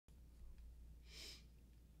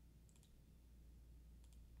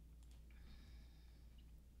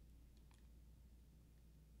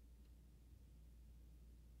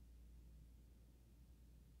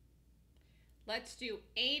Let's do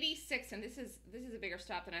 86, and this is a bigger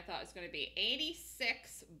stop than I thought it was going to be.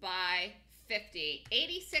 86 by 50.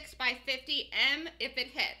 86 by 50 M if it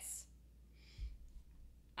hits.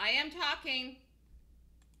 I am talking.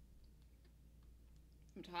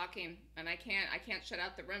 I'm talking, and I can't shut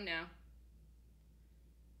out the room now.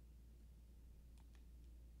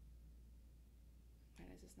 Why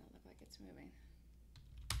does this not look like it's moving?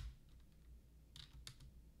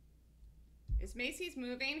 Is Macy's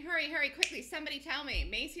moving? Hurry, hurry, quickly, somebody tell me.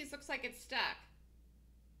 Macy's looks like it's stuck.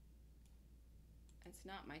 It's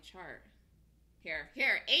not my chart. Here,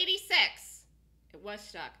 86. It was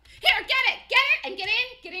stuck. Here, get it, and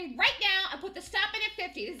get in right now, and put the stop in at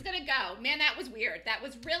 50. This is gonna go. Man, that was weird. That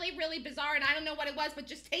was really, really bizarre, and I don't know what it was, but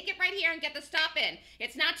just take it right here and get the stop in.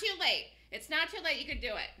 It's not too late. It's not too late. You can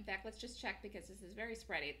do it. In fact, let's just check because this is very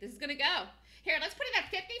spready. This is gonna go. Here, let's put it at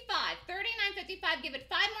 55. 39.55. Give it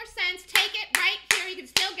 5 more cents. Take it right here. You can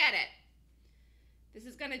still get it. This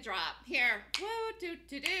is gonna drop. Here. Woo,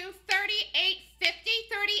 38.50.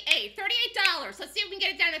 38. $38. Let's see if we can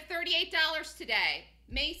get it down to $38 today.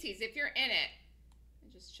 Macy's, if you're in it. Let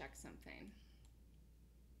me just check something.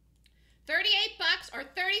 38 bucks or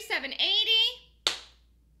 37.80.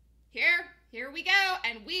 Here we go,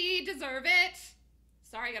 and we deserve it.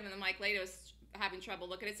 Sorry I got on the mic late. I was having trouble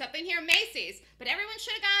looking at something here. Macy's, but everyone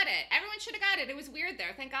should have got it. Everyone should have got it. It was weird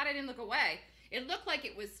there. Thank God I didn't look away. It looked like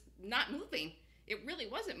it was not moving. It really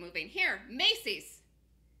wasn't moving. Here, Macy's.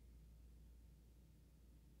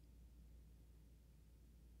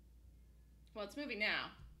 Well, it's moving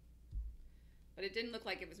now, but it didn't look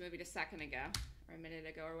like it was moving a second ago or a minute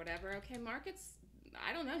ago or whatever. Okay, markets,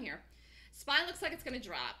 I don't know here. SPY looks like it's going to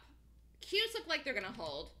drop. Qs look like they're going to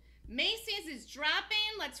hold. Macy's is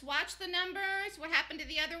dropping. Let's watch the numbers. What happened to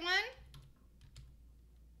the other one?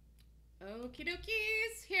 Okie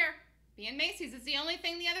dokies. Here, being Macy's is the only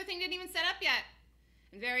thing. The other thing didn't even set up yet.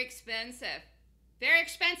 And very expensive. Very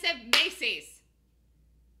expensive Macy's.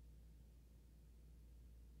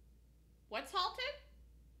 What's halted?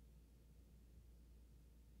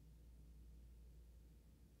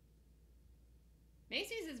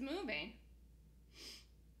 Macy's is moving.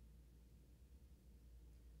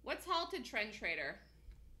 What's halted, Trend Trader?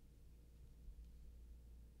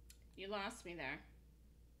 You lost me there.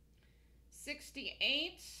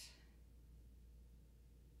 68.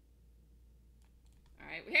 All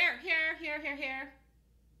right, here.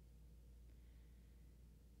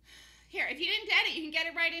 Here, if you didn't get it, you can get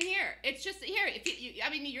it right in here. It's just here.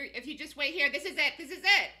 If you just wait here, this is it.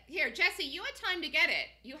 Here, Jesse, you had time to get it.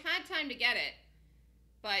 You had time to get it,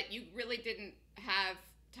 but you really didn't have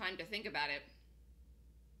time to think about it.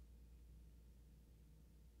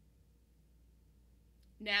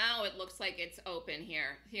 Now it looks like it's open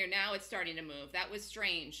here. Here, now it's starting to move. That was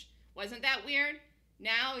strange. Wasn't that weird?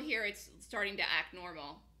 Now here it's starting to act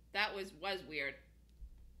normal. That was weird.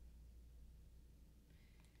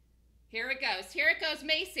 Here it goes. Here it goes,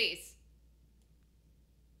 Macy's.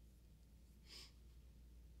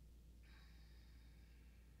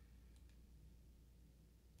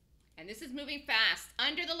 And this is moving fast.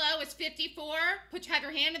 Under the low is 54. Have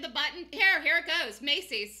your hand in the button. Here it goes,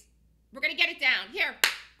 Macy's. We're going to get it down. Here,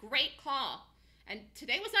 great call. And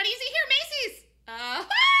today was not easy. Here, Macy's.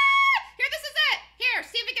 Here, this is it. Here,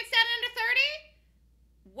 see if it gets down under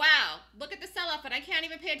 30. Wow, look at the sell-off, and I can't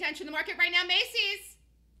even pay attention to the market right now. Macy's.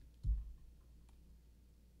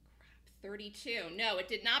 32. No, it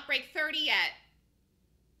did not break 30 yet.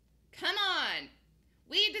 Come on.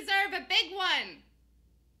 We deserve a big one.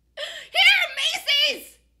 Here,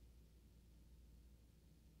 Macy's!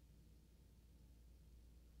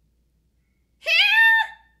 Here!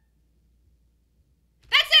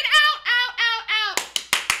 That's it. Out.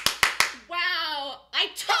 Wow. I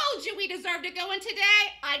told you we deserved to go in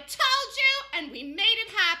today. I told you, and we made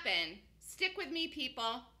it happen. Stick with me,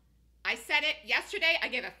 people. I said it yesterday. I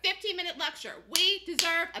gave a 15-minute lecture. We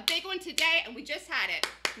deserve a big one today, and we just had it.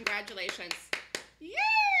 Congratulations.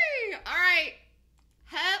 Yay! All right.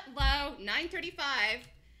 Hello, 9:35.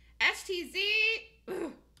 STZ.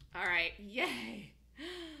 Ooh. All right. Yay.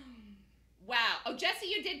 Wow. Oh, Jesse,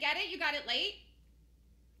 you did get it? You got it late?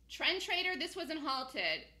 Trend Trader, this wasn't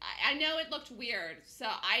halted. I know it looked weird. So,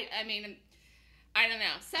 I mean, I don't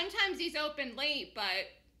know. Sometimes these open late, but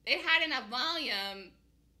it had enough volume.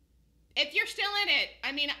 If you're still in it,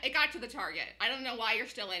 I mean, it got to the target. I don't know why you're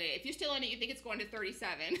still in it. If you're still in it, you think it's going to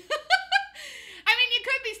 37. I mean, you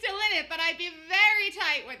could be still in it, but I'd be very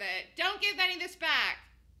tight with it. Don't give any of this back.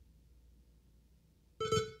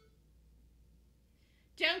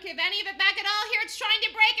 Don't give any of it back at all. Here, it's trying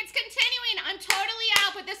to break. It's continuing. I'm totally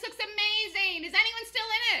out, but this looks amazing. Is anyone still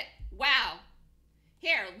in it? Wow.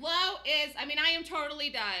 Here, low is, I mean, I am totally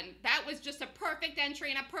done. That was just a perfect entry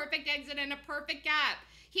and a perfect exit and a perfect gap.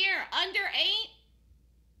 Here, under 8.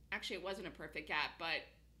 Actually, it wasn't a perfect gap, but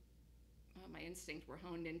oh, my instincts were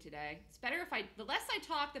honed in today. It's better if the less I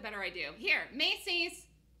talk, the better I do. Here, Macy's.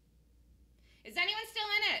 Is anyone still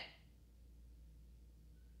in it?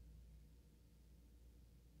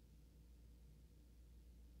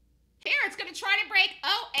 Here, it's going to try to break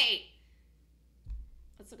 08.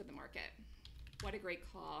 Let's look at the market. What a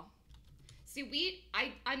great call. See,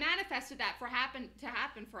 I manifested that to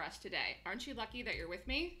happen for us today. Aren't you lucky that you're with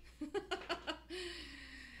me? Who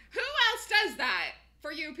else does that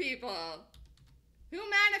for you people? Who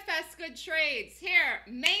manifests good trades? Here,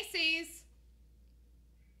 Macy's.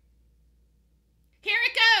 Here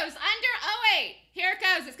it goes, under 08. Here it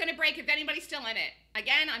goes. It's going to break if anybody's still in it.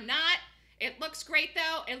 Again, I'm not. It looks great,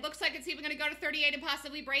 though. It looks like it's even going to go to 38 and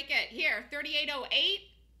possibly break it. Here, 38.08.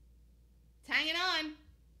 It's hanging on.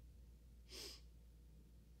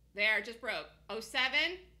 There, just broke.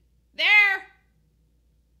 07. There.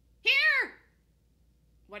 Here.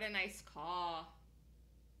 What a nice call.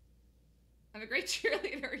 I'm a great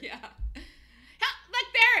cheerleader, yeah.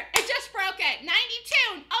 Look there, it just broke it.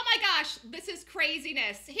 92. Oh my gosh, this is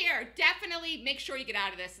craziness. Here, definitely make sure you get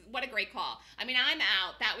out of this. What a great call. I mean, I'm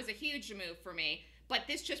out. That was a huge move for me. But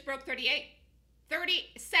this just broke 38. 37.75,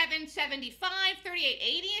 38.80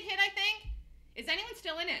 it hit, I think. Is anyone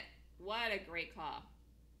still in it? What a great call.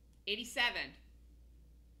 87.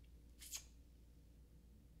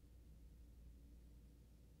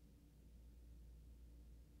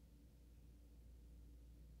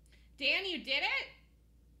 Dan, you did it?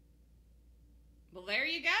 Well, there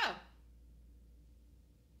you go.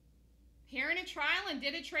 Here in a trial and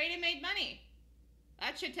did a trade and made money.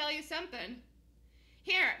 That should tell you something.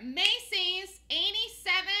 Here, Macy's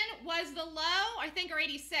 87 was the low, I think, or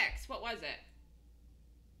 86. What was it?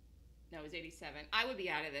 No, it was 87. I would be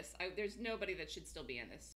out of this. There's nobody that should still be in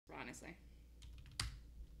this, honestly.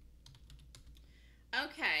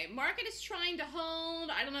 Okay, market is trying to hold.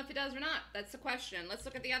 I don't know if it does or not. That's the question. Let's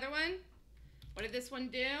look at the other one. What did this one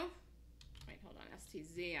do? Wait, hold on.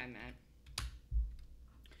 STZ, I meant.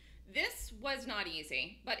 This was not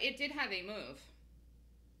easy, but it did have a move.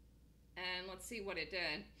 And let's see what it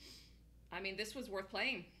did. I mean, this was worth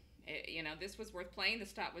playing. This was worth playing. The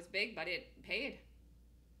stop was big, but it paid.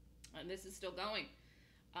 And this is still going.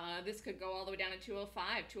 This could go all the way down to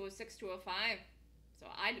 205, 206, 205. So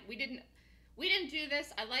we didn't do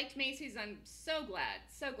this. I liked Macy's. I'm so glad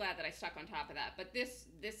that I stuck on top of that. But this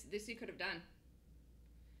you could have done.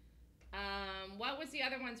 What was the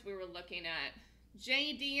other ones we were looking at?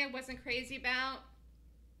 JD I wasn't crazy about.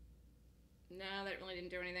 No, that really didn't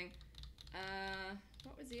do anything.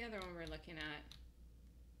 What was the other one we were looking at?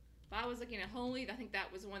 If I was looking at Holy, I think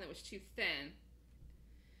that was the one that was too thin.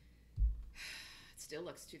 It still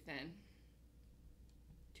looks too thin.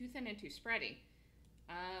 Too thin and too spready.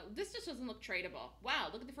 This just doesn't look tradable. Wow,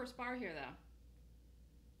 look at the first bar here, though.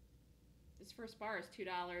 This first bar is $2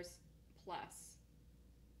 plus.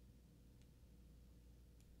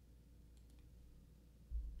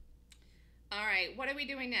 All right, what are we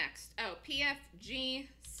doing next? Oh,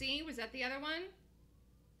 PFGC, was that the other one?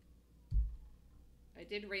 I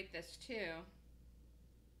did rate this too.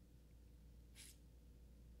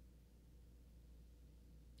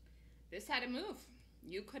 This had a move.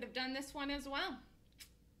 You could have done this one as well.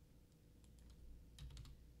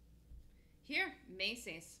 Here,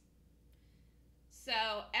 Macy's. So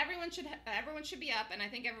everyone should be up, and I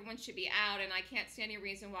think everyone should be out, and I can't see any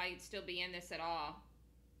reason why you'd still be in this at all.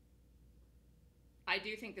 I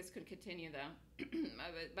do think this could continue though,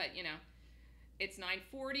 but it's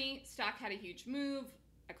 9:40. Stock had a huge move.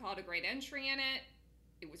 I called a great entry in it.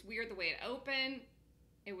 It was weird the way it opened.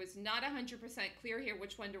 It was not 100% clear here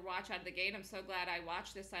which one to watch out of the gate. I'm so glad I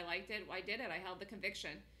watched this. I liked it. I did it. I held the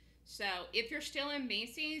conviction. So if you're still in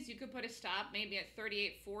Macy's, you could put a stop maybe at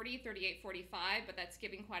 38.40, 38.45, but that's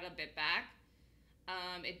giving quite a bit back.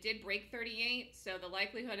 It did break 38, so the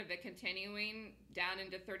likelihood of it continuing down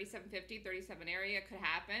into 37.50, 37 area could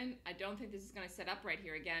happen. I don't think this is going to set up right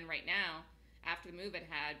here again right now after the move it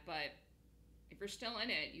had, but if you're still in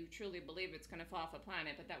it, you truly believe it's going to fall off the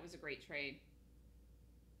planet, but that was a great trade.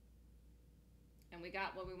 And we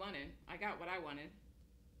got what we wanted. I got what I wanted.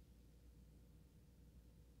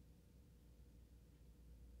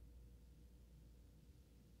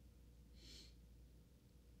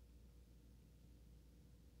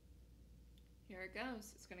 Here it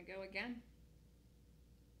goes. It's going to go again.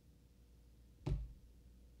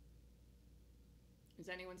 Is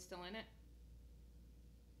anyone still in it?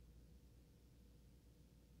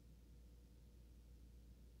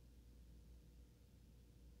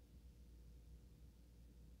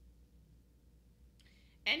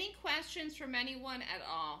 Any questions from anyone at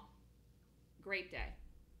all? Great day.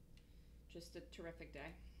 Just a terrific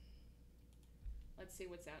day. Let's see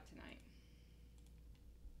what's out tonight.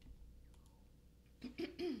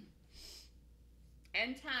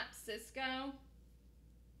 NTAP Cisco.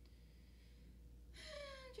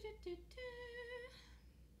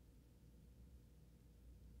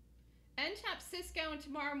 NTAP Cisco, and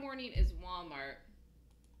tomorrow morning is Walmart.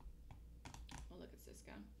 We'll look at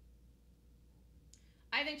Cisco.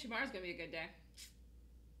 I think tomorrow's going to be a good day.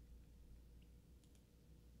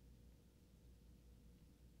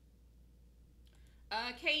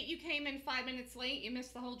 Kate, you came in 5 minutes late. You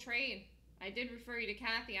missed the whole trade. I did refer you to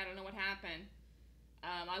Kathy. I don't know what happened.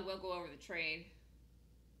 I will go over the trade.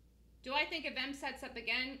 Do I think if M sets up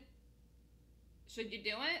again, should you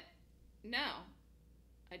do it? No.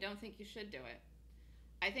 I don't think you should do it.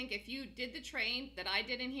 I think if you did the trade that I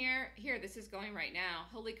did in here, this is going right now.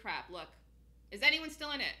 Holy crap, look. Is anyone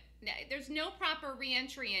still in it? There's no proper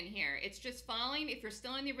re-entry in here. It's just falling. If you're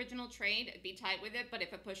still in the original trade, be tight with it. But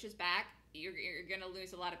if it pushes back, you're going to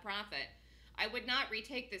lose a lot of profit. I would not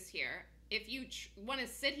retake this here. If you want to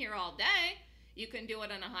sit here all day, you can do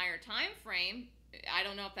it on a higher time frame. I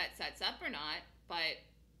don't know if that sets up or not, but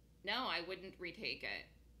no, I wouldn't retake it.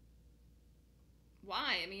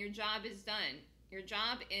 Why? I mean, your job is done. Your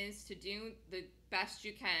job is to do the best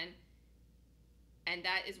you can, and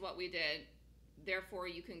that is what we did. Therefore,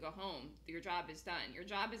 you can go home. Your job is done. Your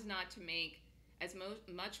job is not to make as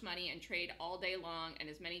much money and trade all day long and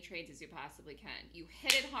as many trades as you possibly can. You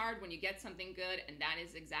hit it hard when you get something good, and that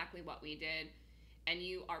is exactly what we did. And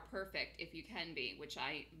you are perfect if you can be, which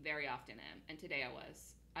I very often am. And today I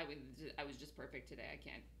was. I was just perfect today. I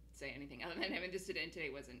can't say anything other than having just today. And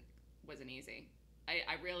today wasn't easy.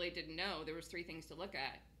 I really didn't know. There was 3 things to look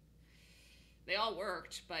at. They all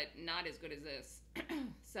worked, but not as good as this.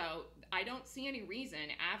 So I don't see any reason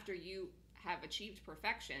after you have achieved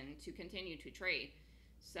perfection to continue to trade.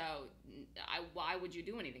 So why would you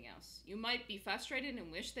do anything else? You might be frustrated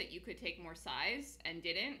and wish that you could take more size and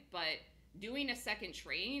didn't, but doing a second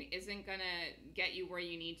trade isn't going to get you where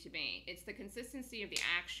you need to be. It's the consistency of the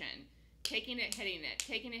action. Taking it, hitting it,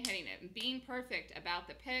 taking it, hitting it, and being perfect about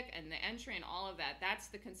the pick and the entry and all of that. That's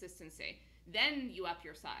the consistency. Then you up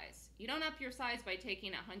your size. You don't up your size by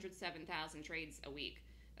taking 107,000 trades a week.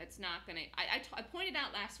 That's not going to... I pointed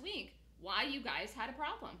out last week why you guys had a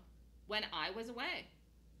problem when I was away.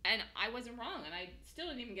 And I wasn't wrong. And I still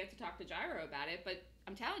didn't even get to talk to Gyro about it. But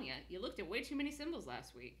I'm telling you, you looked at way too many symbols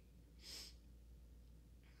last week.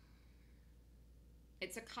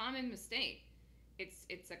 It's a common mistake.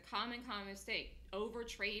 It's a common mistake. Over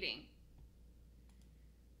trading.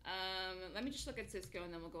 Let me just look at Cisco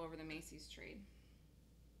and then we'll go over the Macy's trade.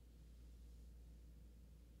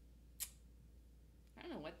 I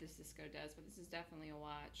don't know what this Cisco does, but this is definitely a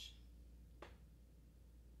watch.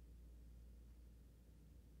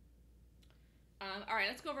 All right,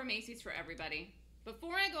 let's go over Macy's for everybody.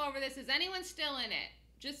 Before I go over this, is anyone still in it?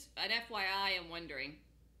 Just an FYI, I'm wondering.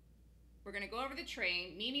 We're going to go over the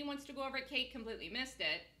trade. Mimi wants to go over it. Kate completely missed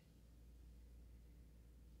it.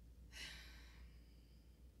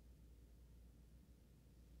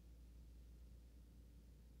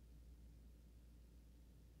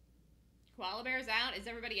 Koala Bear's out. Is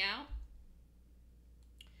everybody out?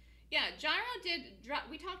 Yeah, Gyro did drop.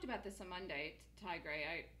 We talked about this on Monday, Ty Gray.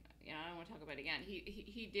 I don't want to talk about it again.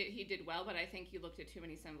 He did well, but I think you looked at too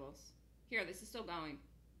many symbols. Here, this is still going.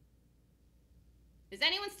 Is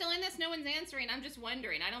anyone still in this? No one's answering. I'm just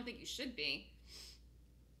wondering. I don't think you should be.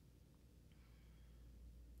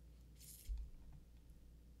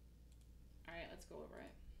 All right, let's go over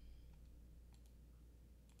it.